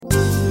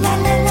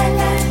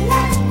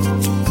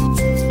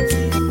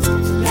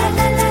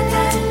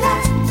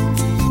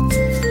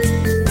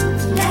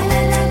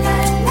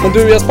Men du,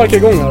 jag sparkar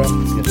igång här då.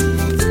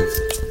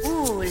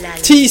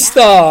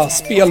 Tisdag,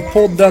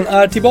 Spelpodden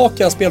är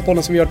tillbaka.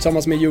 Spelpodden som vi gör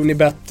tillsammans med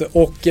Unibet.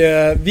 Och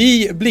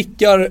vi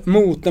blickar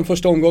mot den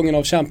första omgången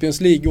av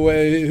Champions League. Och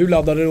hur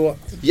laddade då?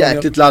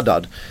 Jäkligt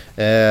laddad.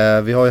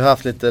 Vi har ju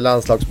haft lite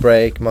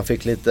landslagsbreak. Man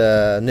fick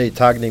lite ny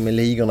taggning med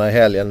ligorna i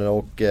helgen.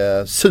 Och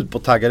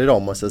supertaggad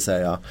idag måste jag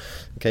säga.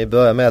 Jag kan ju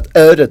börja med att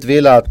ödet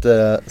ville att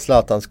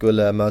Zlatan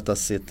skulle möta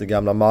sitt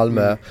gamla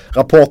Malmö.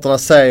 Rapporterna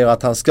säger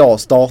att han ska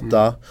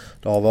starta.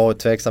 Det har varit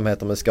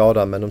tveksamheter med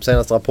skadan, men de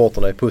senaste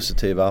rapporterna är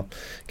positiva.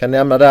 Kan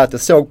nämna där att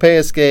jag såg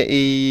PSG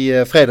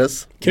i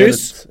fredags.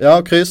 Kryss.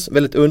 Kryss.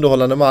 Väldigt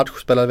underhållande match.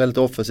 Spelade väldigt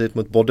offensivt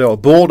mot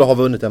Bordeaux. Borde ha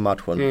vunnit den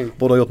matchen.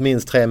 Borde ha gjort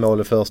minst 3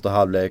 mål i första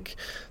halvlek.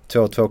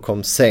 2-2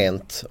 kom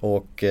sent.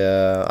 Och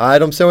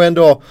de såg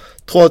ändå,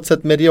 trots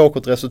ett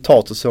mediokert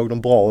resultat, så såg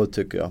de bra ut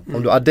tycker jag.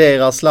 Om du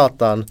adderar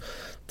Zlatan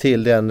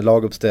till den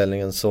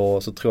laguppställningen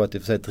så tror jag att det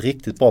får se ett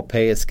riktigt bra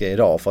PSG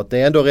idag. För att det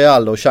är ändå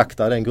Real och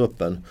Shakhtar i den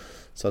gruppen.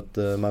 Så att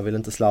man vill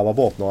inte slarva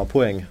bort några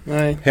poäng.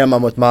 Nej. Hemma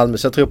mot Malmö.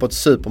 Så jag tror på ett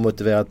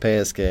supermotiverat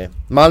PSG.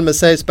 Malmö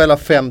säger spela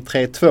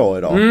 5-3-2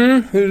 idag.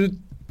 Hur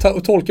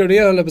tolkar du det?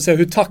 Eller säga,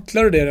 hur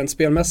tacklar du det rent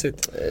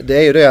spelmässigt? Det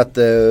är ju det att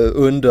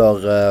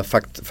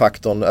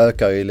underfaktorn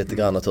ökar ju lite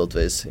grann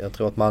naturligtvis. Jag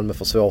tror att Malmö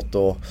får svårt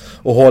att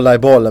hålla i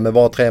bollen med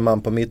bara 3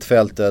 man på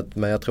mittfältet.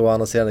 Men jag tror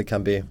annars det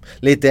kan bli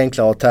lite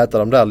enklare att täta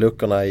de där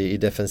luckorna i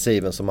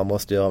defensiven som man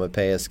måste göra med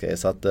PSG.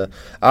 Så att,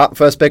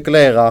 får jag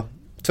spekulera,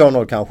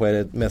 2-0 kanske är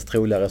det mest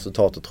troliga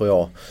resultatet tror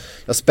jag.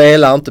 Jag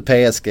spelar inte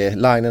PSG.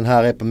 Linen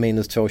här är på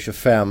minus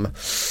 2,25.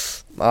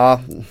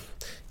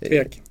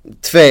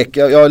 Tvek.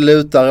 Jag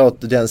lutar åt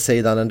den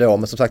sidan ändå.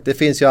 Men som sagt, det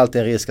finns ju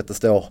alltid en risk att det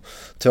står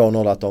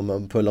 2-0, att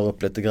de pullar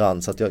upp lite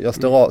grann. Så att jag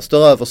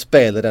står över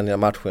spel i den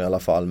matchen i alla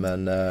fall.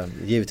 Men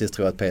givetvis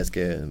tror jag att PSG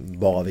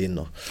bara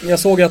vinner. Jag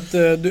såg att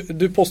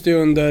du postade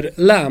ju under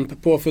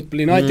Lamp på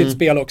Football United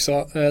spel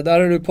också. Där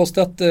har du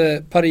postat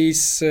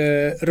Paris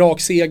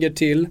rak seger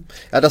till.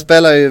 Ja, där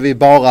spelar ju vi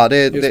bara.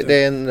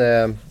 Det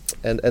är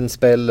en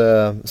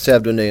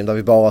pseudonym där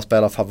vi bara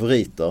spelar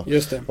favoriter.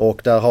 Just det.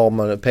 Och där har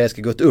man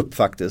PSG gått upp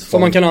faktiskt.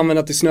 Som man kan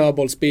använda till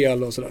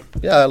snöbollspel och sådär.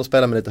 Ja, eller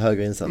spela med lite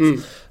högre insats.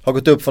 Har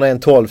gått upp från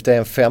 1,12 till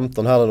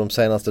 1,15 här de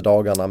senaste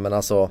dagarna. Men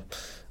alltså,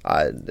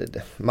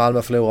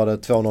 Malmö förlorade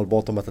 2-0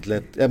 borta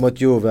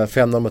mot Juve,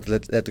 5-0 mot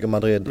Atletico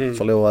Madrid.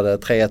 Förlorade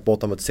 3-1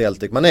 borta mot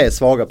Celtic. Man är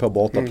svaga på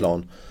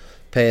bortaplan.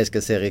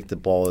 PSG ser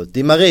riktigt bra ut.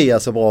 Di Maria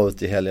ser bra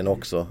ut i helgen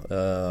också.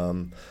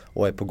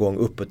 Och är på gång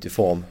uppåt i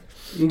form.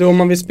 Då om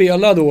man vill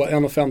spela då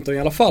 1,15 i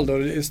alla fall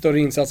då, större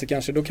insatser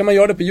kanske, då kan man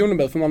göra det på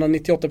Unibet för man har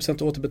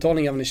 98%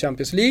 återbetalning även i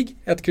Champions League,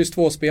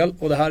 1-2-spel,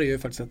 och det här är ju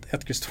faktiskt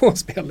ett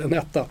 1-2-spel, en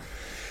etta.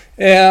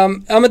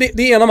 Men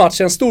det är ena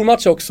matchen, en stor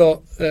match också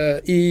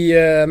i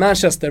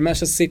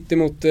Manchester City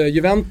mot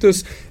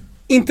Juventus.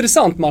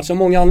 Intressant match av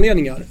många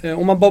anledningar.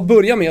 Om man bara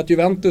börjar med att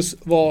Juventus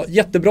var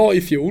jättebra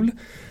i fjol.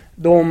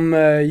 De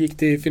gick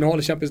till final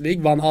i Champions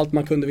League, vann allt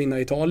man kunde vinna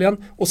i Italien.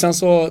 Och sen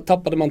så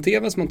tappade man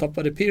Tevez, man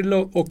tappade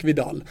Pirlo och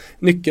Vidal.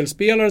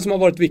 Nyckelspelare som har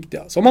varit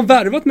viktiga. Så har man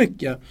värvat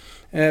mycket,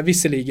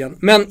 visserligen.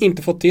 Men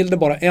inte fått till det,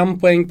 bara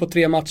 1 poäng på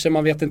 3 matcher.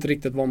 Man vet inte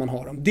riktigt vad man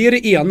har dem. Det är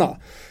det ena.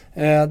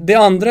 Det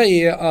andra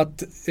är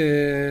att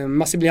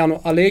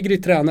Massimiliano Allegri,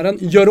 tränaren,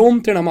 gör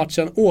om till den här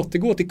matchen,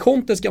 återgår till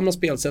Contes gamla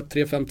spelsätt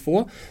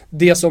 3-5-2.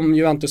 Det som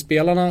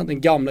Juventus-spelarna,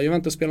 den gamla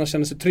Juventus-spelarna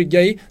känner sig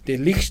trygga i. Det är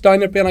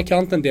Lichtsteiner på ena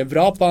kanten, det är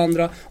Vra på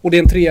andra, och det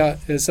är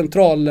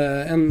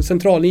en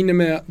centrallinje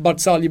med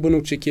Barzagli,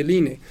 Bonucci,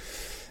 Chiellini.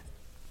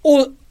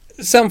 Och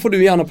sen får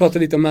du gärna prata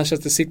lite om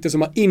Manchester City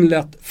som har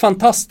inlett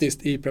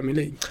fantastiskt i Premier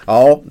League.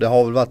 Ja, det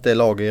har väl varit det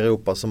lag i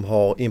Europa som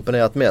har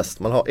imponerat mest.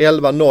 Man har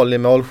 11-0 i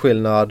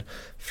målskillnad.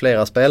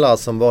 Flera spelare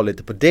som var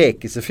lite på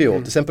dekis i fjol,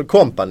 till exempel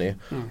Kompany,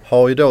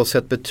 har ju då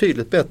sett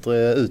betydligt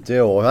bättre ut i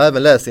år. Jag har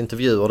även läst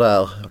intervjuer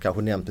där, jag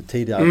kanske nämnt det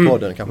tidigare i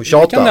podden, kanske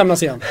tjatar. Det kan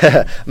nämnas igen.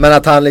 Men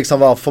att han liksom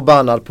var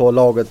förbannad på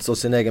lagets och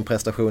sin egen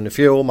prestation i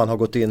fjol. Man har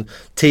gått in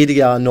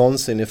tidigare än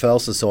någonsin i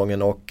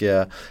försäsongen och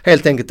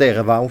helt enkelt är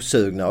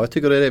revanschsugna. Och jag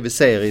tycker det är det vi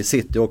ser i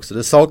City också.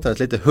 Det saknades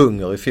lite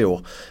hunger i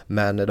fjol,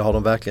 men det har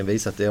de verkligen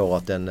visat i år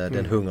att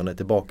den hungern är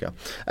tillbaka.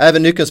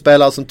 Även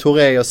nyckelspelare som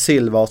Touré och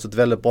Silva har sett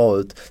väldigt bra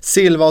ut.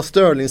 Silva och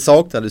Sterling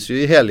saknades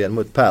ju i helgen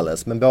mot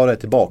Palace, men båda är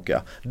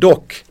tillbaka.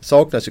 Dock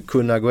saknas ju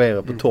Kun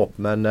Agüero på topp,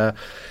 men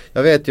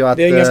jag vet ju att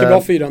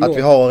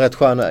vi har en rätt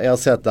skön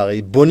ersättare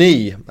i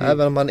Boni.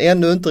 Även om man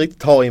ännu inte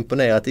riktigt har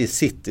imponerat i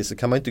City så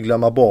kan man inte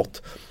glömma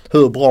bort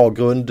hur bra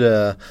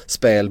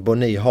grundspel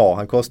Boni har.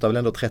 Han kostar väl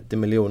ändå 30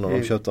 miljoner.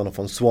 De köpte honom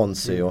från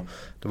Swansea och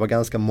det var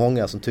ganska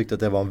många som tyckte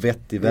att det var en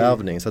vettig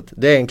värvning. Så att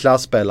det är en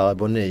klassspelare,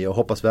 Boni, och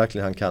hoppas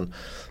verkligen han kan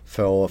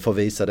få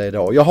visa det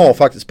idag. Jag har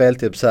faktiskt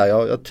speltips här.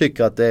 Jag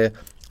tycker att det är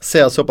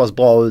ser så pass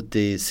bra ut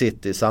i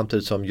City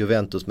samtidigt som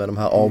Juventus med de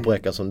här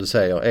avbräckarna som du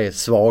säger är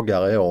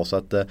svagare i år. Så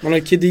att, man har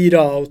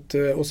Khedira out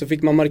och så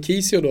fick man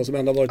Marquisio då som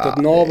ändå varit ett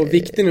nav och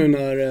viktig nu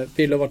när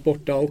Pirlo varit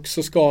borta,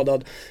 också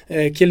skadad.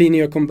 Chiellini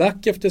gör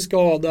comeback efter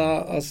skada.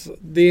 Alltså,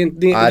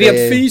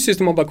 rent fysiskt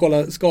om man bara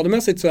kollar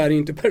skademässigt så är det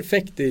inte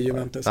perfekt i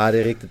Juventus. Nej, det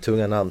är riktigt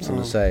tunga namn som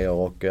du säger.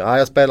 Och,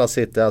 jag spelar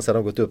City, alltså de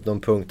har gått upp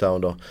någon punkt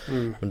här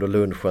under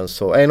lunchen.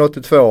 Så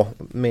 1,82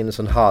 minus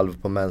en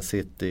halv på Man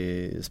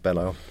City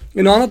spelar jag.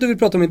 Men något annat du vill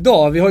prata om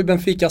idag, vi har ju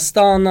Benfica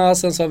Astana,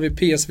 sen så har vi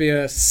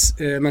PSV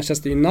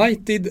Manchester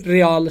United,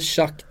 Real,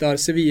 Shakhtar,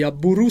 Sevilla,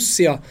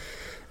 Borussia,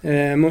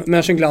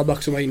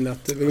 Mönchengladbach som har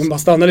inlett. Vi kan bara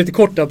stanna lite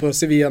kort där på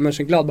Sevilla,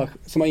 Mönchengladbach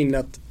som har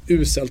inlett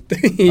uselt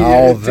i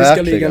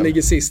tyska ligan,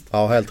 ligger sist.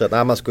 Ja, helt rätt.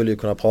 Nej, man skulle ju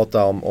kunna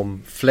prata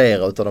om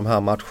flera av de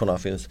här matcherna,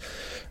 finns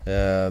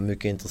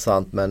mycket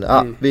intressant, men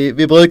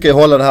vi brukar ju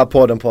hålla den här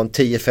podden på en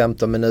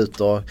 10-15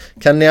 minuter.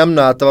 Kan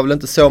nämna att det var väl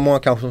inte så många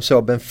kanske som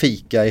såg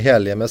Benfica i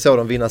helgen, men jag såg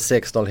dem vinna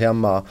 6-0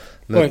 hemma,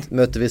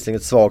 mötte visserligen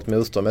ett svagt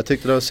motstånd, men jag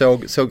tyckte det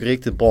såg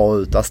riktigt bra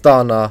ut.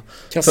 Astana,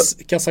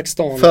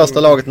 Kazakstan, första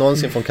laget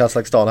någonsin från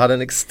Kazakstan, hade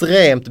en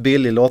extrent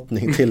billig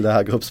lottning till det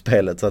här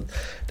gruppspelet, så att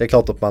det är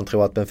klart att man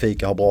tror att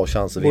Benfica har bra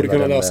chans att vinna. Borde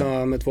kunna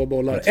lösa med 2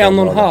 bollar.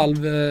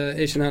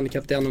 1,5 Asian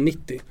Handicap till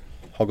 1,90.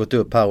 Har gått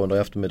upp här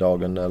under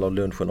eftermiddagen eller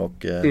lunchen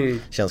och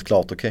känns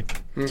klart okej.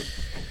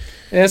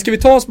 Ska vi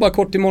ta oss bara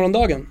kort i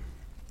morgondagen?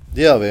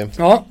 Det gör vi.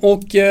 Ja,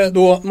 och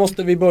då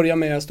måste vi börja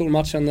med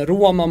stormatchen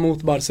Roma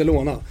mot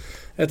Barcelona.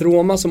 Ett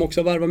Roma som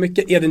också värvar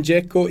mycket. Edin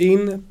Dzeko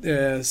in,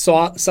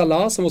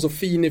 Salah som var så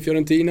fin i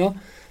Fiorentina.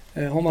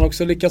 Har man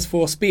också lyckats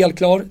få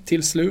spelklar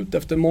till slut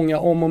efter många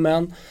om och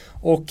men.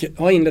 Och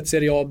har inlett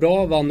Serie A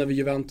bra, vann över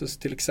Juventus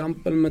till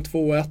exempel med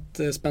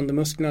 2-1, spände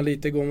musklerna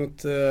lite,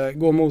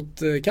 går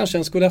mot kanske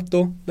en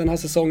Scudetto den här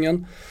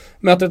säsongen.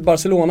 Möter ett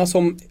Barcelona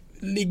som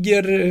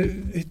ligger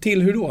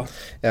till hur då?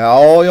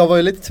 Ja, jag var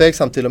ju lite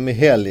tveksam till dem i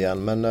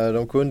helgen, men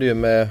de kunde ju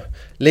med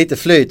lite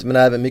flyt men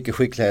även mycket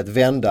skicklighet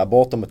vända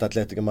bortom mot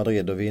Atletico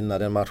Madrid och vinna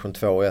den matchen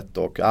 2-1.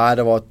 Och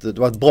det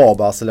var ett bra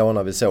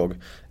Barcelona vi såg.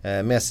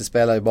 Messi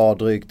spelade ju bara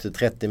drygt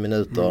 30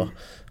 minuter.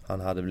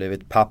 Han hade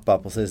blivit pappa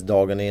precis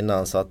dagen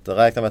innan, så att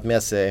räkna med att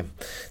Messi är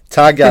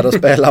taggad och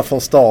spelar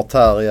från start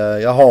här.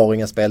 Jag har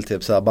inga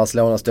speltips här.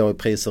 Barcelona står i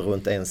priser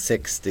runt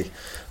 1,60.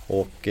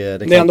 Och det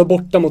är ändå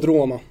borta mot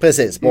Roma.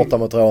 Precis, borta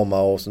mot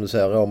Roma, och som du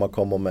säger, Roma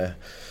kommer med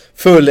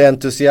full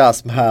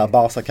entusiasm här.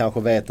 Barca kanske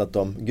vet att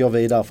de går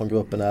vidare från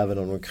gruppen även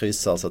om de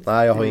kryssar. Så att,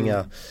 nej, jag har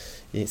inga...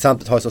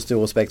 Samtidigt har jag så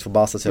stor respekt för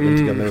Barca så jag vill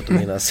inte gå emot dem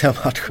innan jag ser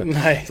matchen.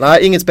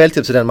 Nej, inget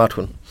speltips i den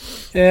matchen.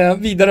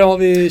 Vidare har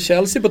vi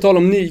Chelsea, på tal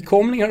om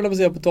nykomlingar, eller vad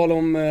säger, på tal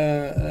om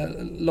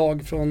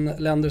lag från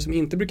länder som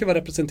inte brukar vara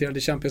representerade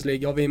i Champions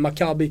League. Har vi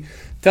Maccabi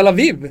Tel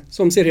Aviv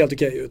som ser helt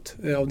okej ut.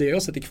 Av det jag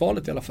har sett i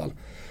kvalet i alla fall.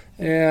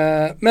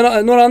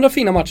 Men några andra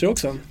fina matcher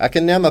också. Jag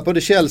kan nämna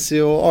både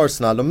Chelsea och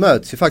Arsenal. De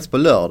möts ju faktiskt på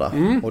lördag.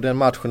 Och den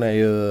matchen är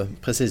ju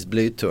precis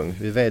blytung.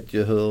 Vi vet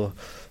ju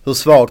hur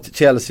svagt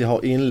Chelsea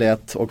har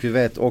inlett, och vi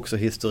vet också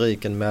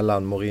historiken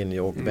mellan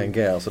Mourinho och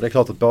Wenger. Så det är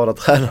klart att båda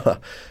tränarna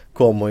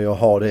kommer ju att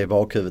ha det i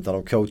bakhuvudet när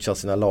de coachar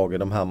sina lag i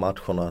de här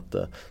matcherna. Att,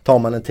 tar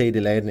man en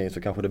tidig ledning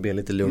så kanske det blir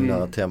lite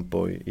lugnare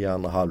tempo i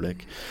andra halvlek.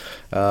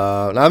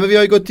 Nej, men vi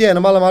har ju gått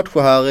igenom alla matcher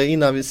här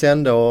innan vi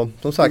sände, och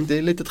som sagt det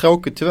är lite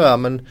tråkigt tyvärr,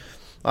 men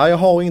jag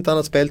har inget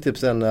annat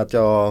speltips än att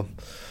jag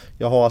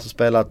har alltså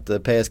spelat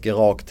PSG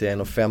rakt till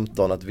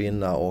 1,15 att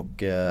vinna,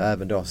 och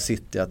även då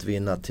City att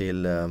vinna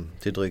till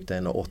drygt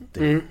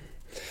 1,80.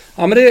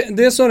 Ja, men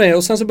det är så det är.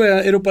 Och sen så börjar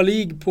Europa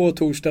League på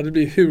torsdag. Det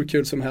blir hur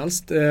kul som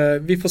helst.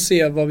 Vi får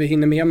se vad vi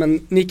hinner med. Men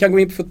ni kan gå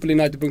in på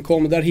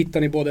footballunited.com och där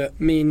hittar ni både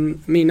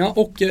mina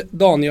och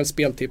Daniels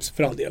speltips,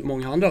 för all del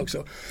många andra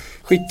också.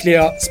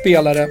 Skickliga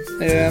spelare.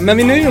 Men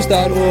vi nöjer oss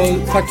där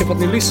och tackar för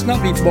att ni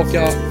lyssnar. Vi är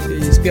tillbaka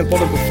i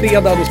Spelpodden på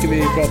fredag. Då ska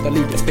vi prata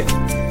ligaspel.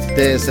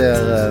 Det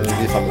ser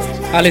vi fram emot.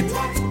 Härligt.